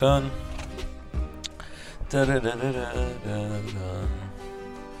Dun. Dun.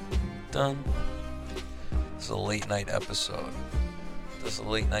 Dun. This is a late night episode. This is a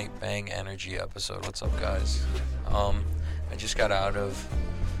late night bang energy episode. What's up, guys? I just got out of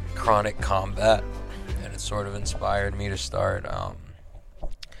Chronic Combat, and it sort of inspired me to start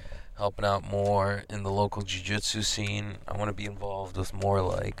helping out more in the local jiu-jitsu scene. I want to be involved with more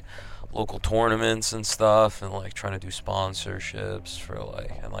like local tournaments and stuff, and like trying to do sponsorships for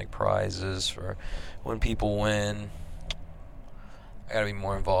like prizes for when people win. I gotta be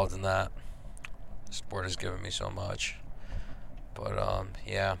more involved in that. The sport has given me so much, but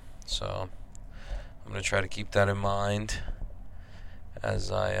yeah. So I'm gonna try to keep that in mind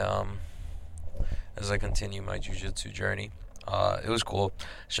as I continue my jiu-jitsu journey. It was cool.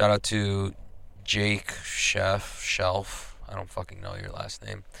 Shout out to Jake Shelf. I don't fucking know your last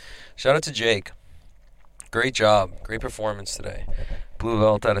name. Shout out to Jake. Great job. Great performance today. Blue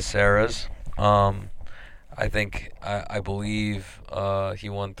belt out of Sarah's. I believe he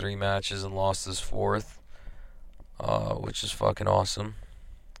won 3 matches and lost his 4th, which is fucking awesome.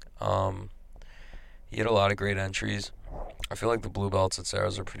 He had a lot of great entries. I feel like the blue belts at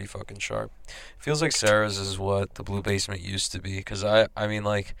Sarah's are pretty fucking sharp. Feels like Sarah's is what the Blue Basement used to be. Because I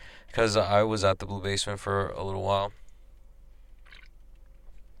was at the Blue Basement for a little while.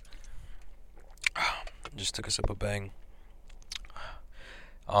 Just took a sip of bang.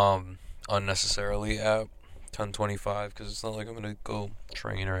 Unnecessarily at 10:25 because it's not like I'm gonna go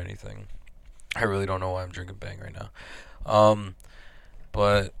train or anything. I really don't know why I'm drinking bang right now.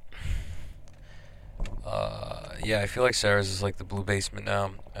 Yeah, I feel like Sarah's is like the Blue Basement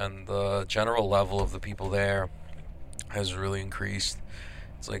now, and the general level of the people there has really increased.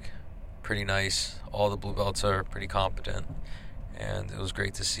 It's like pretty nice. All the blue belts are pretty competent, and it was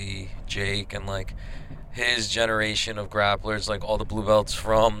great to see Jake and like his generation of grapplers, like all the blue belts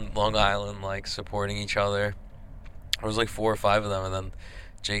from Long Island, like supporting each other. There was like 4 or 5 of them, and then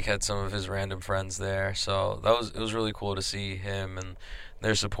Jake had some of his random friends there, so it was really cool to see him and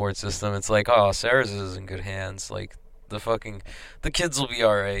their support system. It's like, oh, Sarah's is in good hands. Like the kids will be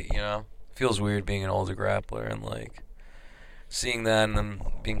all right, you know. Feels weird being an older grappler and like seeing that and then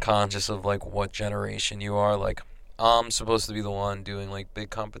being conscious of like what generation you are. Like I'm supposed to be the one doing like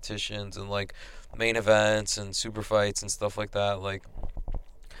big competitions and like main events and super fights and stuff like that. Like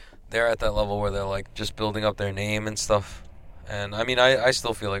they're at that level where they're like just building up their name and stuff. And I mean, I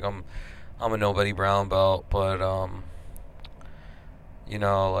still feel like I'm a nobody brown belt, but you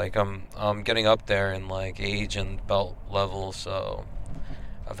know, like I'm getting up there in like age and belt level, so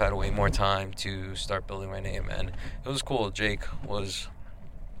I've had way more time to start building my name. And it was cool. Jake was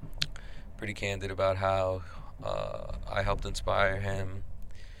pretty candid about how I helped inspire him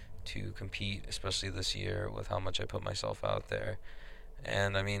to compete, especially this year, with how much I put myself out there.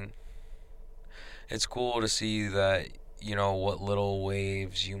 And I mean, it's cool to see that, you know, what little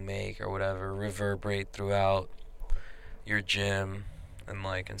waves you make or whatever reverberate throughout your gym and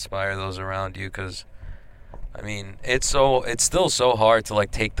like inspire those around you. Because I mean, it's still so hard to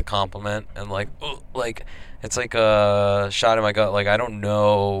like take the compliment and like it's like a shot in my gut. Like I don't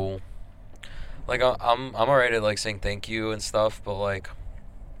know, like I'm alright at like saying thank you and stuff, but like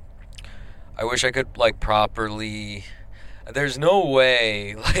I wish I could like properly. There's no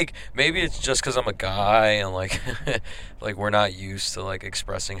way, like, maybe it's just because I'm a guy and, like, like, we're not used to, like,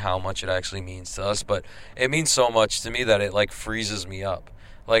 expressing how much it actually means to us, but it means so much to me that it, like, freezes me up.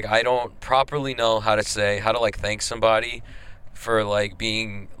 Like, I don't properly know how to, like, thank somebody for, like,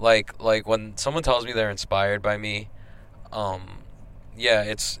 being, like, when someone tells me they're inspired by me, yeah,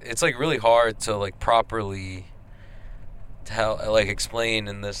 it's, like, really hard to, like, properly explain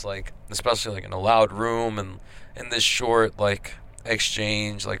in this, like, especially, like, in a loud room and in this short, like,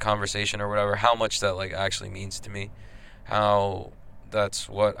 exchange, like, conversation or whatever, how much that, like, actually means to me. How that's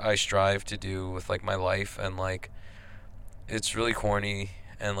what I strive to do with, like, my life. And, like, it's really corny.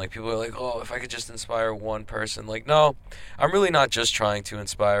 And, like, people are like, oh, if I could just inspire one person. Like, no, I'm really not just trying to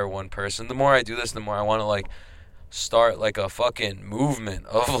inspire one person. The more I do this, the more I want to, like, start, like, a fucking movement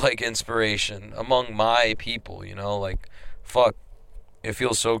of, like, inspiration among my people, you know? Like, fuck, it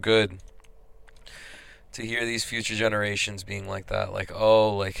feels so good to hear these future generations being like that, like,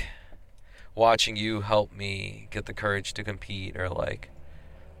 oh, like, watching you help me get the courage to compete, or, like,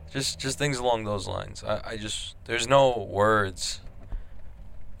 just things along those lines. I just, there's no words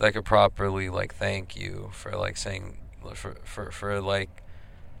that could properly, like, thank you for, like, saying, for like,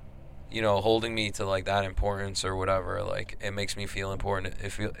 you know, holding me to, like, that importance or whatever. Like, it makes me feel important.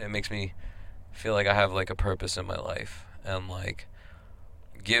 It makes me feel like I have, like, a purpose in my life, and, like,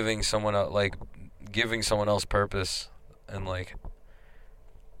 giving someone else purpose and like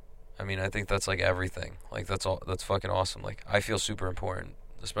I mean, I think that's like everything. Like that's all. That's fucking awesome. Like I feel super important,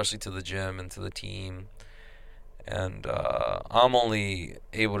 especially to the gym and to the team. And I'm only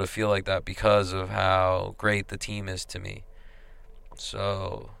able to feel like that because of how great the team is to me.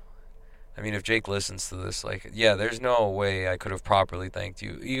 So, I mean, if Jake listens to this, like, yeah, there's no way I could have properly thanked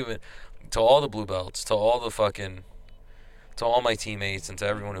you. Even to all the blue belts, to all the fucking, to all my teammates, and to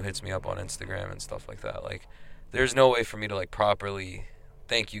everyone who hits me up on Instagram and stuff like that. Like, there's no way for me to like properly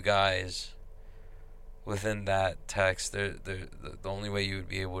thank you guys within that text. The only way you would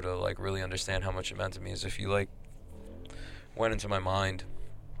be able to like really understand how much it meant to me is if you like went into my mind,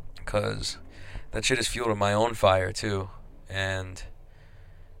 because that shit is fuel to my own fire too, and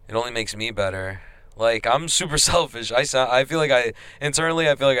it only makes me better. Like I'm super selfish. I feel like internally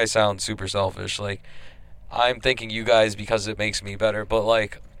I feel like I sound super selfish. Like I'm thanking you guys because it makes me better, but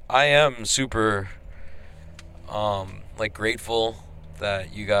like I am super like grateful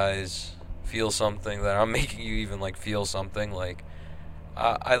that you guys feel something, that I'm making you even like feel something. Like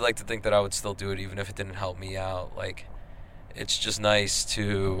I like to think that I would still do it even if it didn't help me out. Like it's just nice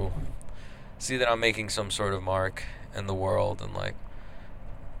to see that I'm making some sort of mark in the world, and like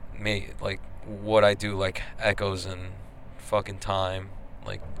me, like what I do like echoes in fucking time.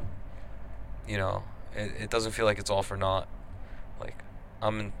 Like, you know, it doesn't feel like it's all for naught. Like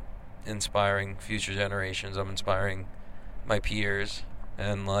I'm inspiring future generations. I'm inspiring my peers,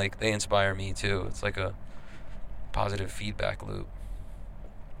 and like they inspire me too. It's like a positive feedback loop.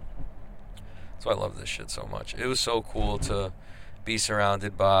 So I love this shit so much. It was so cool to be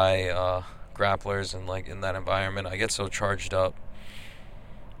surrounded by grapplers and like in that environment. I get so charged up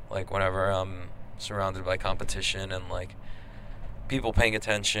like whenever I'm surrounded by competition and like people paying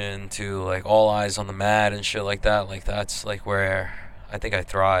attention to like all eyes on the mat and shit like that. Like that's like where I think I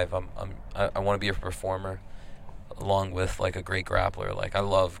thrive. I want to be a performer along with like a great grappler. Like I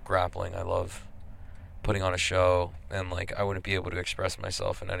love grappling. I love putting on a show, and like I wouldn't be able to express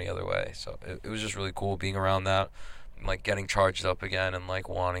myself in any other way. So it was just really cool being around that, and, like getting charged up again and like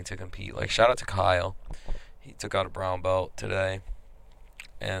wanting to compete. Like shout out to Kyle. He took out a brown belt today,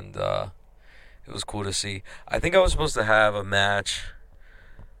 and it was cool to see. I think I was supposed to have a match.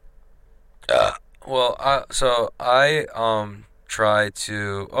 So I tried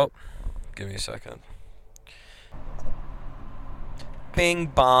to. Oh, give me a second. Bing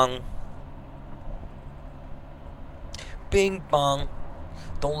bong. Bing bong.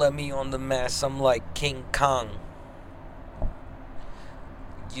 Don't let me on the mask. I'm like King Kong.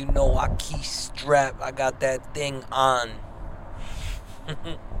 You know I keep strapped. I got that thing on.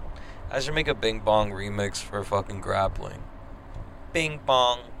 I should make a Bing Bong remix for fucking grappling. Bing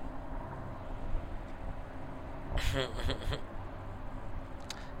Bong.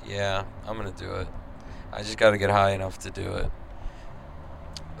 Yeah, I'm gonna do it. I just gotta get high enough to do it.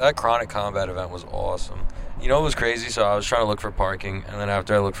 That Chronic Combat event was awesome. You know what was crazy? So I was trying to look for parking, and then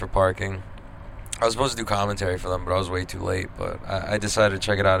after I looked for parking, I was supposed to do commentary for them, but I was way too late. But I decided to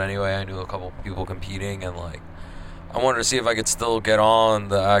check it out anyway. I knew a couple people competing, and like I wanted to see if I could still get on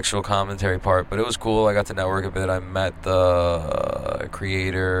the actual commentary part. But it was cool. I got to network a bit. I met the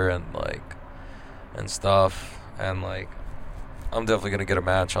creator and stuff, and like I'm definitely gonna get a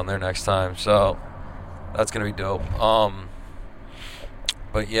match on there next time. So that's gonna be dope.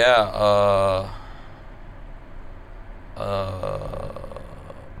 But yeah,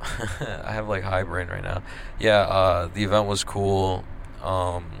 I have like high brain right now. Yeah, the event was cool.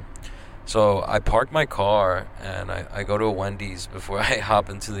 So I parked my car and I go to a Wendy's before I hop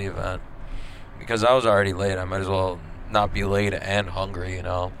into the event because I was already late. I might as well not be late and hungry, you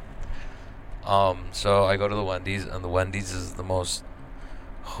know. So I go to the Wendy's, and the Wendy's is the most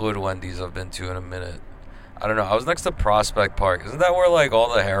hood Wendy's I've been to in a minute. I don't know. I was next to Prospect Park. Isn't that where like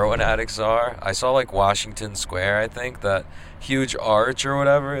all the heroin addicts are? I saw like Washington Square, I think, that huge arch or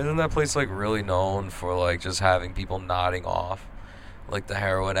whatever. Isn't that place like really known for like just having people nodding off, like the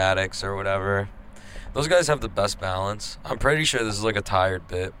heroin addicts or whatever? Those guys have the best balance. I'm pretty sure this is like a tired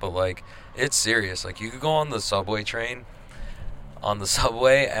bit, but like it's serious. Like you could go on the subway train, on the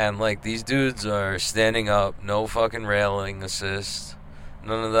subway, and like these dudes are standing up, no fucking railing assist.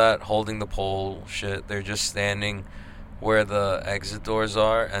 None of that holding the pole shit. They're just standing where the exit doors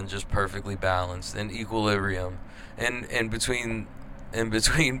are and just perfectly balanced in equilibrium. In between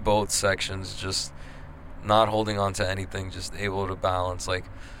both sections, just not holding on to anything, just able to balance like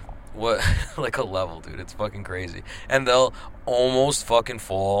what like a level, dude. It's fucking crazy. And they'll almost fucking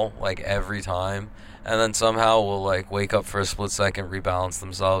fall like every time, and then somehow will like wake up for a split second, rebalance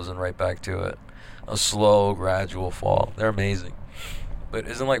themselves, and right back to it. A slow, gradual fall. They're amazing. But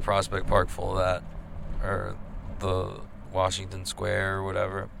isn't like Prospect Park full of that? Or the Washington Square or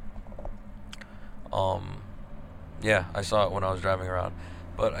whatever? Yeah, I saw it when I was driving around.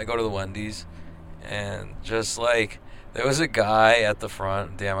 But I go to the Wendy's, and just like, there was a guy at the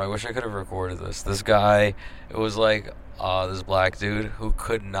front. Damn, I wish I could have recorded this. This guy, it was like this black dude who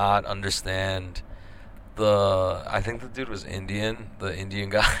could not understand I think the dude was Indian, the Indian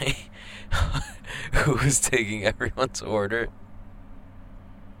guy who was taking everyone's order.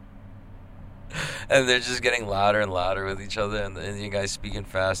 And they're just getting louder and louder with each other, and the Indian guy's speaking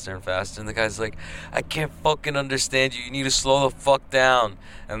faster and faster, and the guy's like, I can't fucking understand you need to slow the fuck down.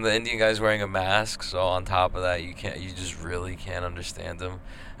 And the Indian guy's wearing a mask, so on top of that, you just really can't understand him.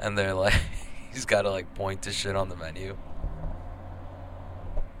 And they're like, he's gotta like point to shit on the menu.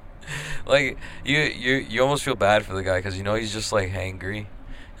 Like, you almost feel bad for the guy, because he's just like hangry.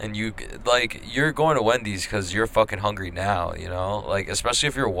 And you're going to Wendy's because you're fucking hungry now, Like, especially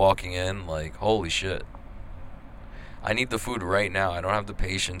if you're walking in, like, holy shit. I need the food right now. I don't have the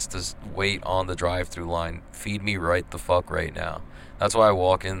patience to wait on the drive-thru line. Feed me right the fuck right now. That's why I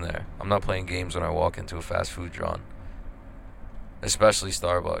walk in there. I'm not playing games when I walk into a fast food joint. Especially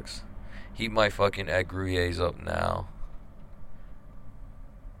Starbucks. Heat my fucking egg Gruyères up now.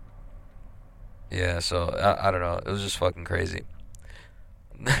 Yeah, so, I don't know. It was just fucking crazy.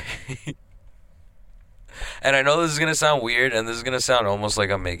 And I know this is gonna sound weird, and this is gonna sound almost like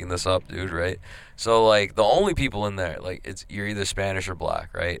I'm making this up, dude, right? So, like, the only people in there, like, you're either Spanish or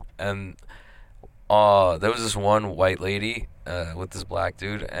black, right? And there was this one white lady with this black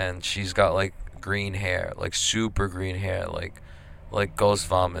dude, and she's got like green hair, like super green hair, like ghost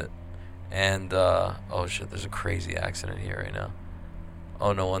vomit. And oh shit, there's a crazy accident here right now.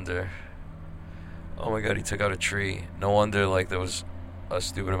 Oh, no wonder. Oh my god, he took out a tree. No wonder, like, there was a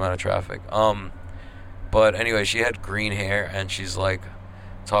stupid amount of traffic. But anyway, she had green hair, and she's like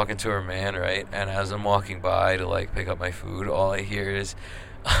talking to her man, right? And as I'm walking by to like pick up my food, all I hear is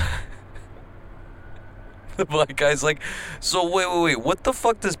the black guy's like, so wait, what the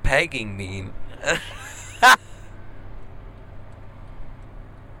fuck does pegging mean?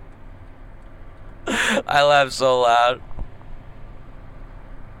 I laughed so loud.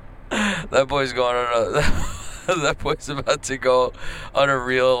 That boy's going on that boy's about to go on a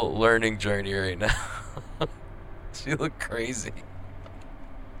real learning journey right now. She looked crazy.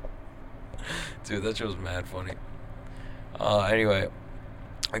 Dude, that shit was mad funny. Anyway,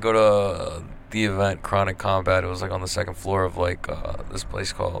 I go to the event, Chronic Combat. It was like on the second floor of like this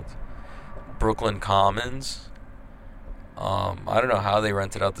place called Brooklyn Commons. I don't know how they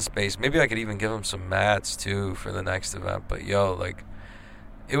rented out the space. Maybe I could even give them some mats too for the next event. But yo, like,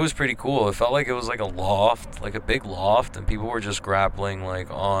 it was pretty cool. It felt like it was like a loft, like a big loft, and people were just grappling like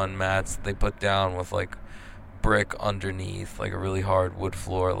on mats they put down with like brick underneath, like a really hard wood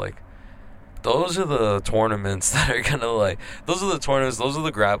floor. Like, those are the tournaments that are gonna like, those are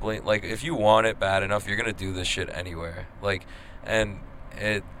the grappling. Like, if you want it bad enough, you're gonna do this shit anywhere. Like, and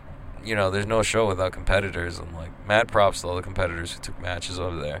it, there's no show without competitors, and like, mad props to all the competitors who took matches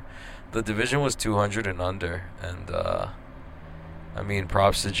over there. The division was 200 and under, and I mean,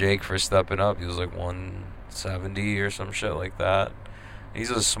 props to Jake for stepping up. He was like 170 or some shit like that.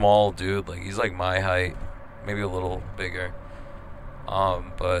 He's a small dude. Like, he's like my height, maybe a little bigger.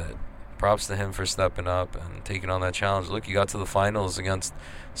 But props to him for stepping up and taking on that challenge. Look, you got to the finals against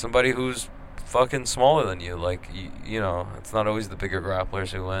somebody who's fucking smaller than you. Like, it's not always the bigger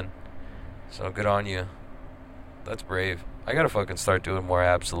grapplers who win. So good on you. That's brave. I gotta fucking start doing more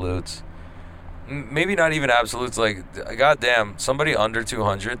absolutes. Maybe not even absolutes, like, goddamn, somebody under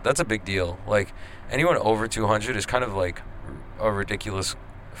 200, that's a big deal. Like, anyone over 200 is kind of like a ridiculous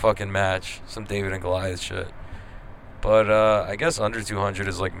fucking match. Some David and Goliath shit. But, I guess under 200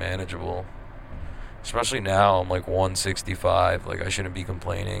 is, like, manageable. Especially now, I'm, like, 165. Like, I shouldn't be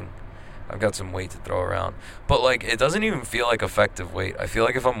complaining. I've got some weight to throw around. But, like, it doesn't even feel like effective weight. I feel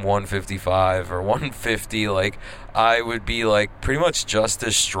like if I'm 155 or 150, like, I would be, like, pretty much just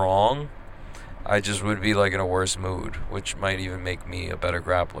as strong. I just would be, like, in a worse mood, which might even make me a better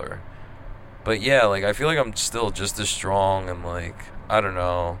grappler. But, yeah, like, I feel like I'm still just as strong, and, like, I don't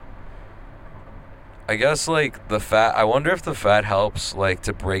know. I guess, like, the fat, I wonder if the fat helps, like,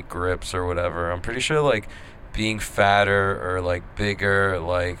 to break grips or whatever. I'm pretty sure, like, being fatter or, like, bigger,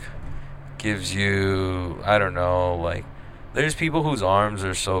 like, gives you, I don't know, like, there's people whose arms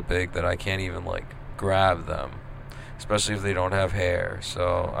are so big that I can't even, like, grab them, especially if they don't have hair.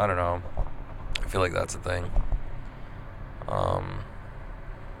 So, I don't know. I feel like that's a thing.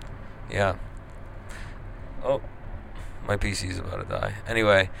 Yeah. Oh, my PC's about to die.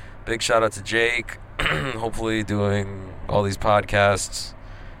 Anyway, big shout out to Jake. Hopefully doing all these podcasts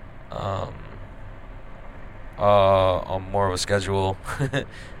on more of a schedule.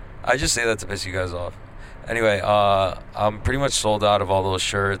 I just say that to piss you guys off. Anyway, I'm pretty much sold out of all those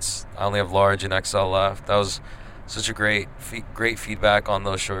shirts. I only have large and XL left. That was such a great feedback on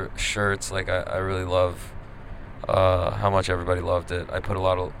those shirts. Like I really love how much everybody loved it. I put a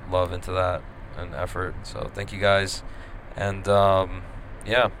lot of love into that and effort. So thank you guys. And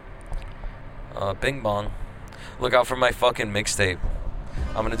yeah, Bing Bong. Look out for my fucking mixtape.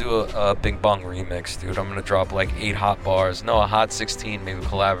 I'm gonna do a Bing Bong remix, dude. I'm gonna drop like 8 hot bars. No, a hot 16. Maybe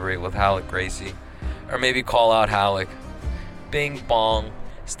collaborate with Halleck Gracie. Or maybe call out Halleck. Bing Bong.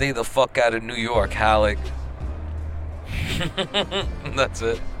 Stay the fuck out of New York, Halleck. That's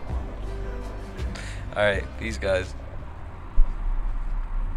it. Alright, peace, guys.